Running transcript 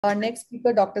Our next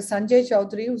speaker, Dr. Sanjay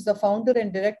Chaudhary, who's the founder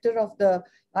and director of the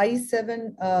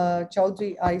I7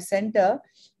 Chaudhary Eye Center.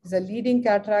 He's a leading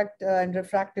cataract and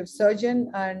refractive surgeon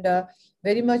and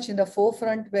very much in the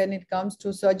forefront when it comes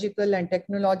to surgical and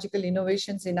technological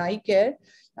innovations in eye care.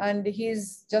 And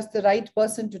he's just the right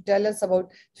person to tell us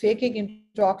about phakic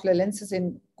intraocular lenses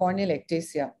in corneal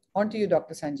ectasia. On to you,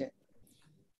 Dr. Sanjay.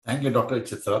 Thank you, Dr.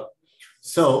 Chitra.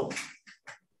 So,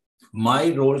 my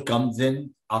role comes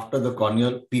in after the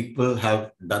corneal people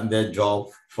have done their job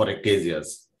for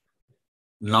ectasias.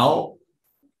 Now,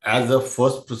 as a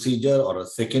first procedure or a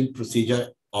second procedure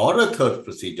or a third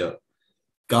procedure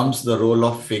comes the role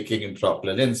of phakic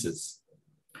intraocular lenses.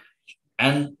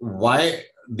 And why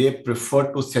they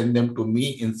prefer to send them to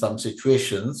me in some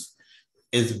situations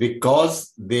is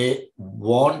because they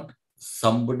want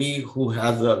somebody who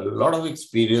has a lot of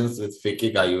experience with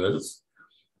phakic IOLs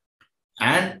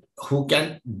and who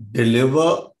can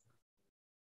deliver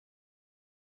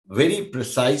very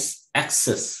precise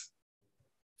access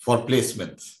for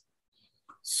placements.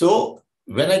 So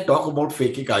when I talk about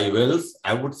phakic IOLs,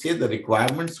 I would say the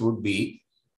requirements would be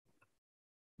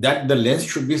that the lens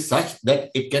should be such that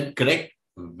it can correct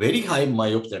very high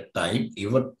myopes at time,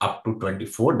 even up to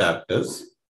 24 diopters,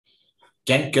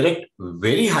 can correct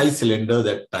very high cylinders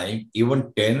at time,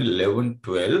 even 10, 11,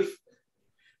 12.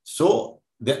 So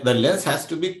the lens has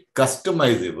to be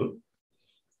customizable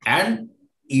and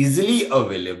easily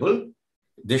available.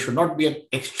 There should not be an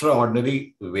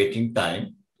extraordinary waiting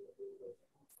time.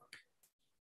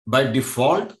 By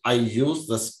default, I use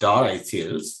the star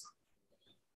ICLs,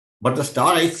 but the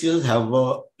star ICLs have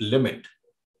a limit.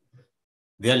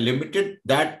 They are limited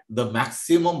that the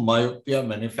maximum myopia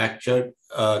manufactured,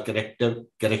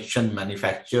 correction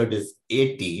manufactured is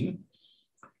 18,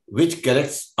 which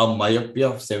corrects a myopia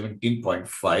of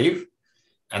 17.5.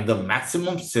 And the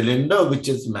maximum cylinder which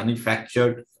is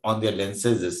manufactured on their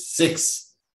lenses is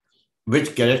 6,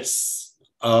 which corrects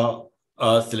a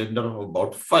cylinder of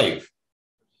about 5.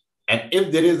 And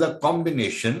if there is a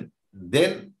combination,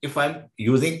 then if I'm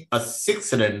using a 6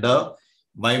 cylinder,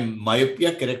 my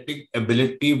myopia correcting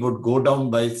ability would go down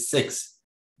by 6.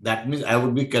 That means I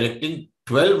would be correcting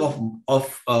 12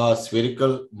 of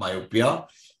spherical myopia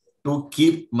to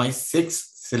keep my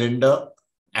 6 cylinder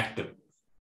active.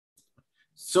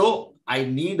 So I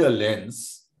need a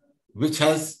lens which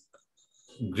has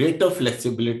greater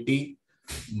flexibility,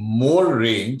 more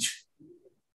range.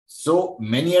 So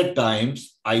many a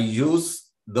times I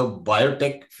use the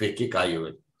biotech phakic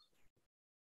IOL.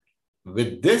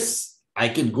 With this, I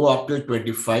can go up to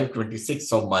 25,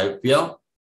 26 of myopia.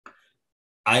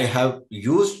 I have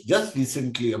used just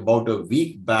recently, about a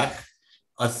week back,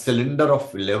 a cylinder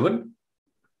of 11,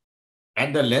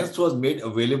 and the lens was made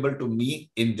available to me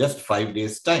in just 5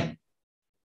 days' time.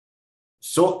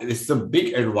 So it's a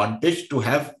big advantage to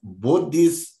have both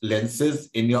these lenses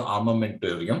in your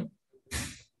armamentarium.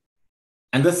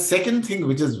 And the second thing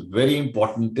which is very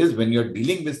important is when you're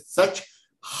dealing with such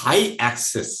high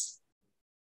access,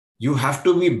 you have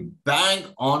to be bang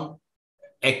on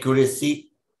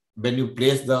accuracy when you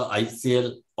place the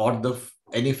ICL or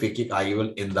any phakic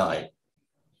IOL in the eye.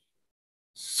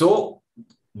 So,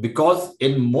 because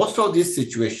in most of these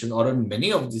situations or in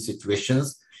many of these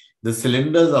situations, the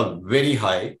cylinders are very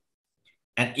high.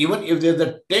 And even if there's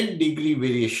a 10-degree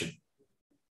variation,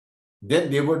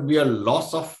 then there would be a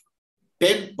loss of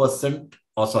 10%,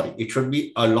 or sorry, it should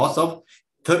be a loss of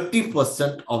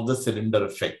 30% of the cylinder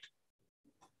effect.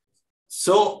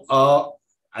 So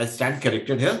I stand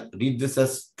corrected here. Read this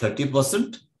as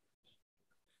 30%.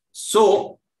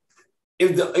 So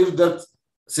if the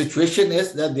situation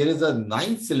is that there is a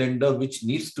 9 cylinder which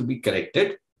needs to be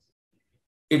corrected,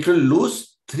 it will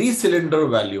lose 3 cylinder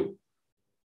value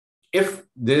if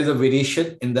there is a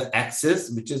variation in the axis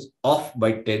which is off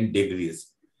by 10 degrees.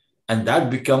 And that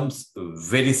becomes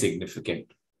very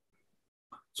significant.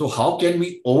 So how can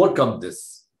we overcome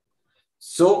this?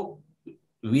 So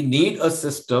we need a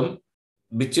system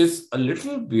which is a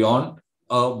little beyond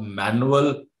a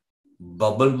manual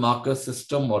bubble marker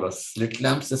system or a slit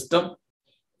lamp system.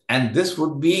 And this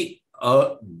would be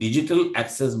a digital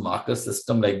access marker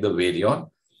system like the Varion.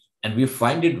 And we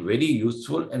find it very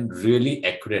useful and really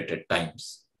accurate at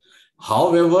times.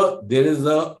 However, there is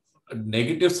a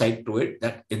negative side to it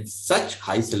that in such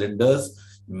high cylinders,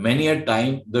 many a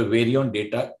time the Varion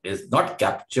data is not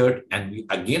captured and we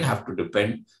again have to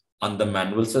depend on the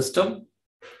manual system.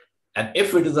 And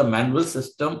if it is a manual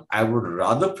system, I would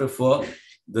rather prefer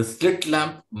the slit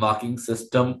lamp marking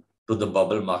system to the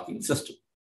bubble marking system.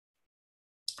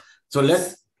 So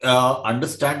let's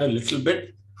understand a little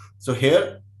bit. So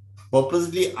here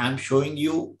Purposely, I'm showing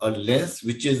you a lens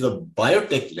which is a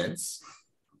biotech lens,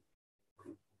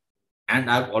 and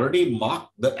I've already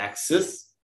marked the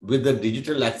axis with the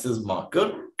digital axis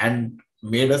marker and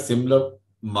made a similar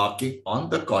marking on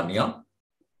the cornea.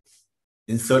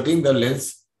 Inserting the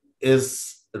lens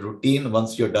is routine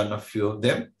once you've done a few of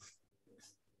them.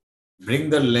 Bring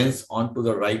the lens onto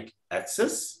the right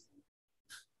axis,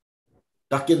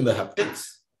 tuck in the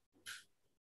haptics,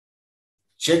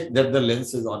 check that the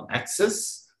lens is on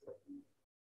axis,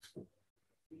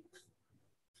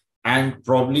 and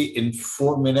probably in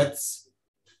 4 minutes,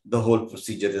 the whole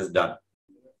procedure is done.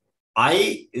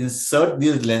 I insert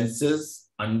these lenses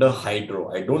under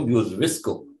hydro. I don't use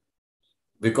visco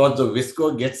because the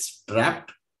visco gets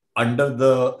trapped under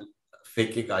the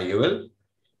phakic IOL,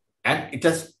 and it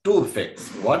has two effects.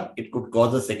 One, it could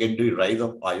cause a secondary rise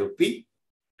of IOP,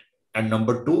 and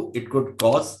number two, it could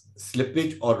cause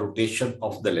slippage or rotation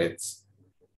of the lens.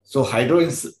 So hydro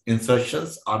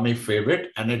insertions are my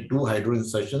favorite, and I do hydro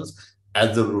insertions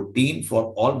as a routine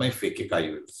for all my phakic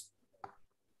IOLs.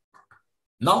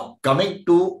 Now, coming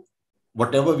to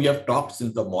whatever we have talked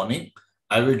since the morning,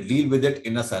 I will deal with it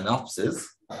in a synopsis.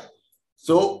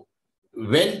 So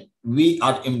when we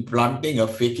are implanting a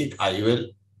phakic IOL,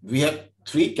 we have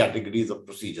three categories of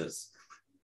procedures.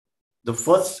 The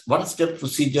first one-step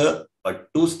procedure, a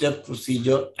two-step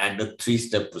procedure, and a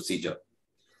three-step procedure.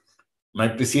 My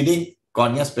preceding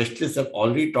cornea specialists have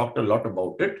already talked a lot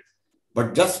about it,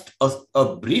 but just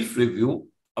a brief review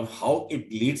of how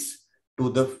it leads to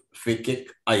the phakic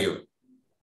IOL.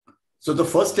 So the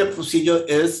first step procedure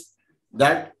is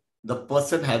that the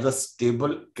person has a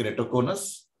stable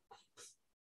keratoconus,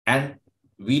 and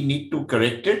we need to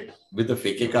correct it with the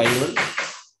phakic IOL.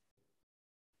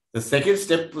 The second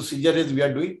step procedure is we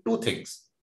are doing two things.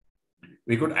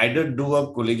 We could either do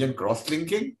a collagen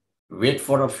cross-linking, wait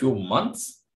for a few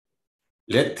months,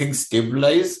 let things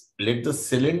stabilize, let the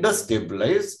cylinder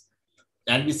stabilize,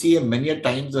 and we see many a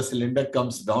times the cylinder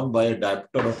comes down by a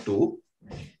diopter or two,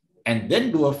 and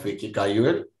then do a phakic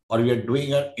IOL, or we are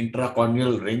doing an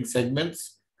intracorneal ring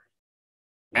segments,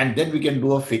 and then we can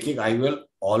do a phakic IOL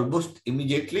almost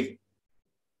immediately.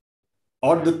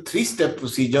 Or the three-step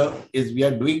procedure is we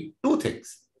are doing two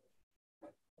things.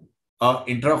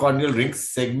 Intracorneal ring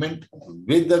segment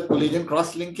with the collagen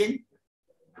cross-linking,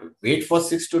 wait for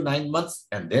 6 to 9 months,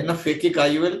 and then a phakic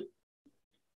IOL,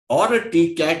 or a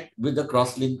TCAT with the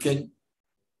cross-linking,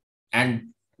 and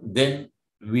then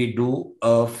we do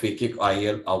a phakic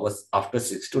IOL after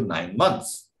 6 to 9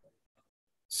 months.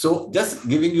 So just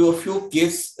giving you a few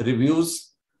case reviews.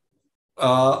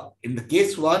 In the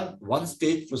case one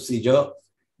stage procedure,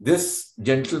 this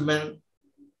gentleman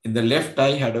in the left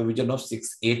eye had a vision of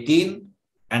 618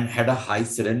 and had a high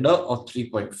cylinder of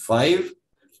 3.5,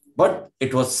 but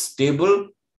it was stable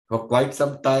for quite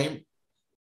some time.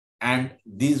 And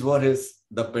these were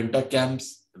the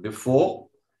pentacams before.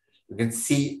 You can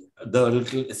see the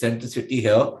little eccentricity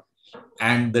here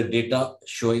and the data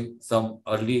showing some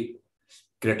early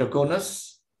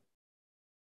keratoconus.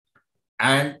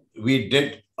 And we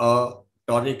did a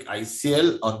toric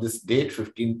ICL on this date,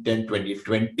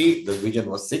 15/10/2020. The vision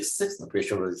was 6.6. The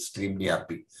patient was extremely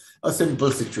happy. A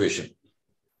simple situation.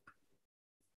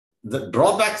 The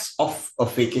drawbacks of a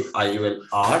phakic IOL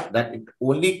are that it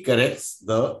only corrects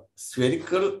the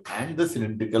spherical and the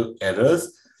cylindrical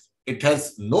errors. It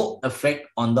has no effect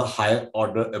on the higher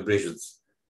order abrasions,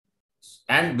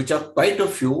 and which are quite a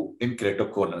few in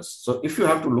keratoconus. So if you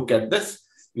have to look at this,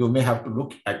 you may have to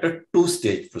look at a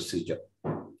two-stage procedure.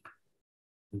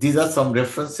 These are some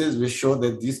references which show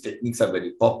that these techniques are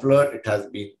very popular. It has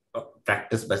been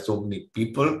practiced by so many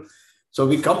people. So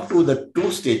we come to the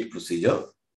two-stage procedure.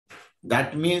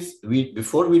 That means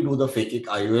before we do the phakic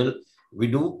IOL, we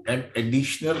do an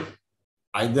additional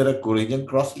either a collagen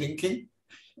cross-linking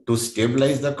to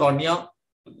stabilize the cornea,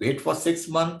 wait for 6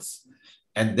 months,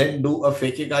 and then do a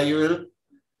phakic IOL,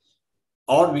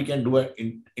 or we can do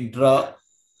an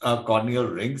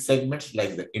intracorneal ring segments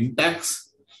like the Intacs,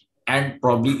 and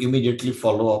probably immediately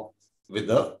follow up with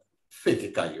the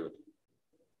phakic IOL.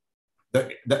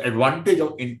 The advantage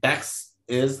of Intacs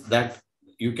is that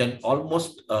you can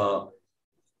almost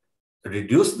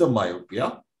reduce the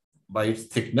myopia by its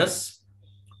thickness,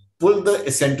 pull the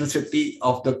eccentricity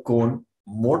of the cone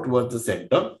more towards the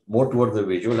center, more towards the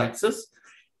visual axis,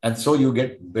 and so you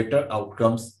get better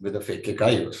outcomes with the phakic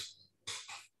IOL.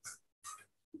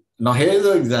 Now here is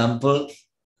an example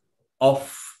of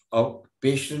a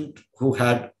patient who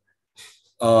had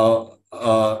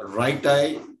right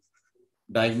eye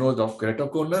diagnosed of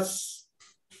keratoconus.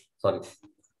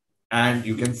 And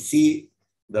you can see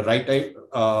the right eye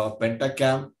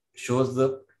pentacam shows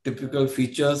the typical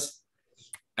features,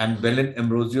 and Belen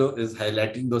Ambrosio is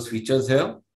highlighting those features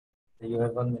here. You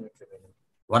have 1 minute remaining.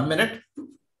 1 minute?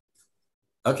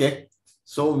 Okay.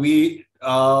 So we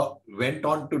went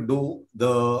on to do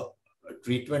the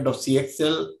treatment of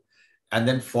CXL and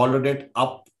then followed it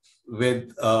up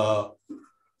with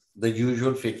the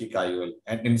usual phakic IOL.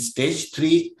 And in stage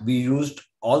 3, we used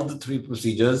all the 3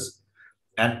 procedures.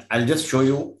 And I'll just show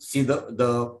you, see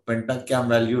the pentacam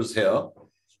values here.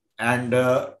 And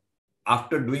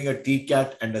after doing a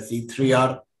TCAT and a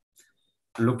C3R,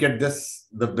 look at this,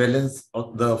 the balance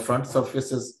of the front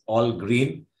surface is all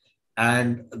green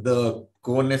and the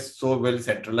cone is so well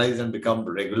centralized and become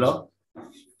regular.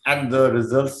 And the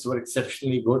results were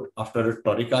exceptionally good after a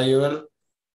toric IOL.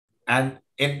 And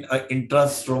in an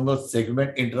intrastromal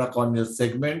segment, intracorneal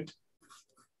segment,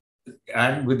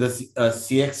 and with the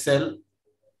CXL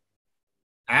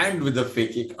and with the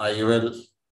phakic IOL,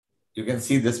 you can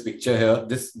see this picture here.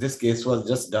 This case was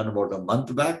just done about a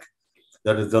month back.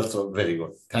 The results were very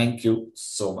good. Thank you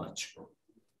so much.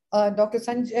 Dr.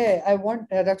 Sanjay,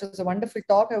 that was a wonderful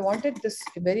talk. I wanted this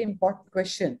very important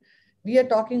question. We are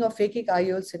talking of phakic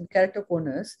IOLs and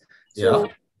keratoconus. So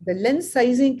the lens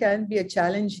sizing can be a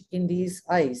challenge in these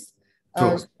eyes.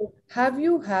 So have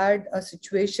you had a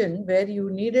situation where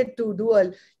you needed to do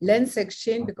a lens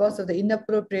exchange because of the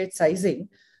inappropriate sizing?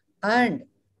 And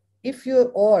if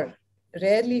you, or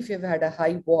rarely if you've had a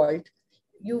high vault,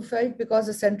 you felt because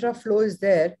the central flow is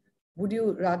there, would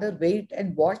you rather wait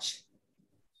and watch?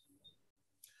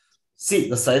 See,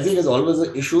 the sizing is always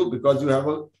an issue because you have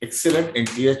an excellent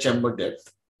anterior chamber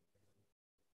depth.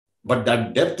 But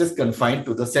that depth is confined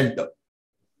to the center,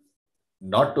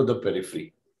 not to the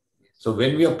periphery. So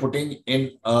when we are putting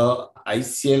in a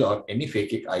ICL or any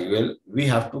phakic IOL, we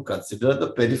have to consider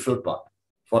the peripheral part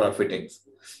for our fittings.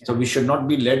 So we should not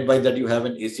be led by that you have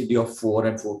an ACD of 4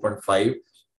 and 4.5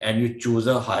 and you choose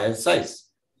a higher size.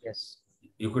 Yes.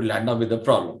 You could land up with a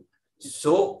problem.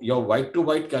 So your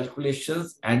white-to-white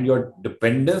calculations and your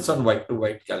dependence on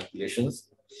white-to-white calculations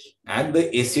and the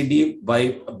ACD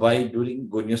by doing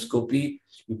gonioscopy,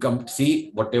 you come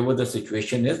see whatever the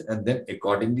situation is and then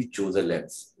accordingly choose a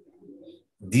lens.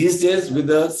 These days with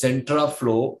the centra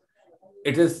flow,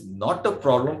 it is not a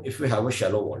problem if you have a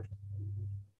shallow vault.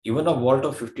 Even a vault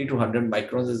of 50 to 100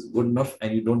 microns is good enough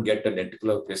and you don't get a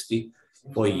lenticular opacity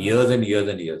for years and years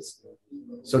and years.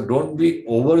 So don't be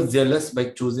overzealous by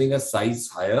choosing a size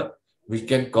higher, which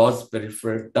can cause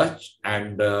peripheral touch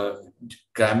and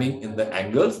cramming in the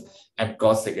angles and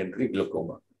cause secondary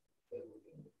glaucoma.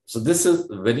 So this is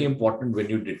very important when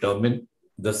you determine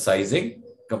the sizing,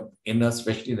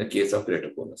 especially in the case of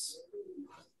keratoconus.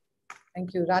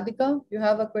 Thank you. Radhika, you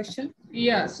have a question?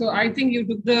 Yeah, so I think you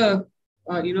took the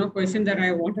question that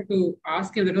I wanted to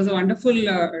ask you. That was a wonderful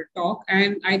talk.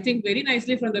 And I think very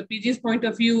nicely from the PG's point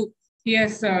of view, he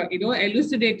has,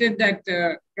 elucidated that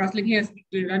cross-linking has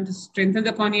been done to strengthen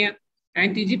the cornea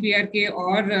and TGPRK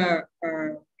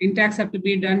or intacts have to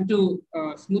be done to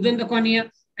smoothen the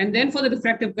cornea. And then for the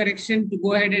refractive correction to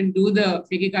go ahead and do the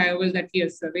phakic IOL that he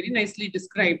has very nicely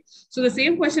described. So the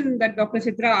same question that Dr.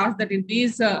 Chitra asked, that in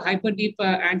these hyper deep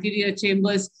anterior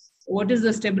chambers, what is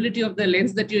the stability of the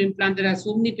lens that you implant? There are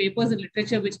so many papers and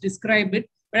literature which describe it.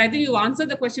 But I think you answered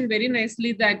the question very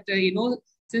nicely that,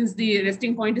 since the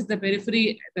resting point is the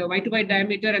periphery, the white-to-white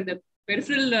diameter and the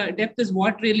peripheral depth is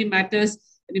what really matters.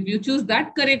 And if you choose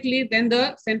that correctly, then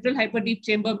the central hyperdeep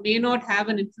chamber may not have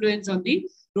an influence on the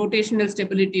rotational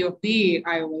stability of the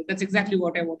IOL. That's exactly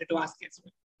what I wanted to ask as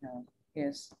well.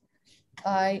 Yes.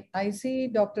 I see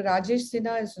Dr. Rajesh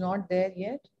Sinha is not there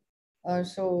yet.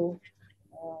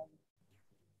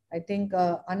 I think,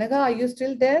 Anaga, are you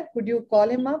still there? Could you call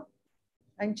him up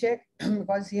and check?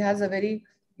 Because he has a very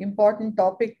important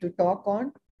topic to talk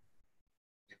on.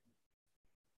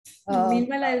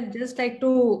 Meanwhile, I'll just like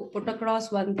to put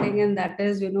across one thing, and that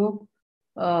is,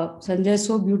 Sanjay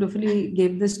so beautifully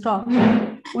gave this talk.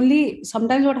 Only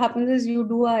sometimes what happens is you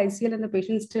do a ICL and the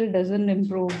patient still doesn't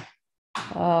improve.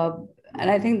 And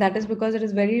I think that is because it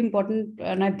is very important.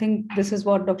 And I think this is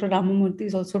what Dr. Ramamurthy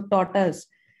has also taught us,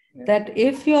 that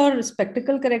if your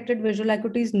spectacle corrected visual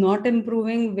acuity is not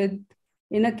improving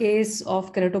in a case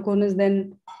of keratoconus,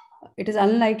 then it is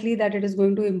unlikely that it is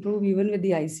going to improve even with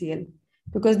the ICL,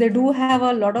 because they do have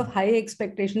a lot of high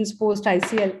expectations post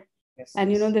ICL. Yes.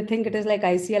 And they think it is like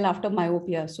ICL after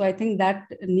myopia. So I think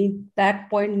that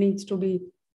point needs to be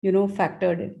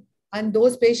factored in. And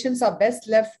those patients are best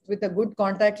left with a good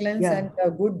contact lens and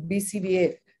a good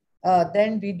BCVA.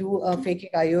 Then we do a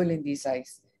phakic IOL in these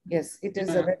eyes. Yes, it is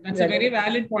that's a very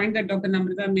valid point that Dr.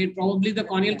 Namrata made. Probably the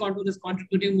corneal contour is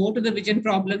contributing more to the vision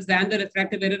problems than the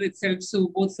refractive error itself. So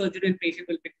both surgeon and patient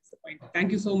will pick this point.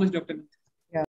 Thank you so much, Dr. Namrata.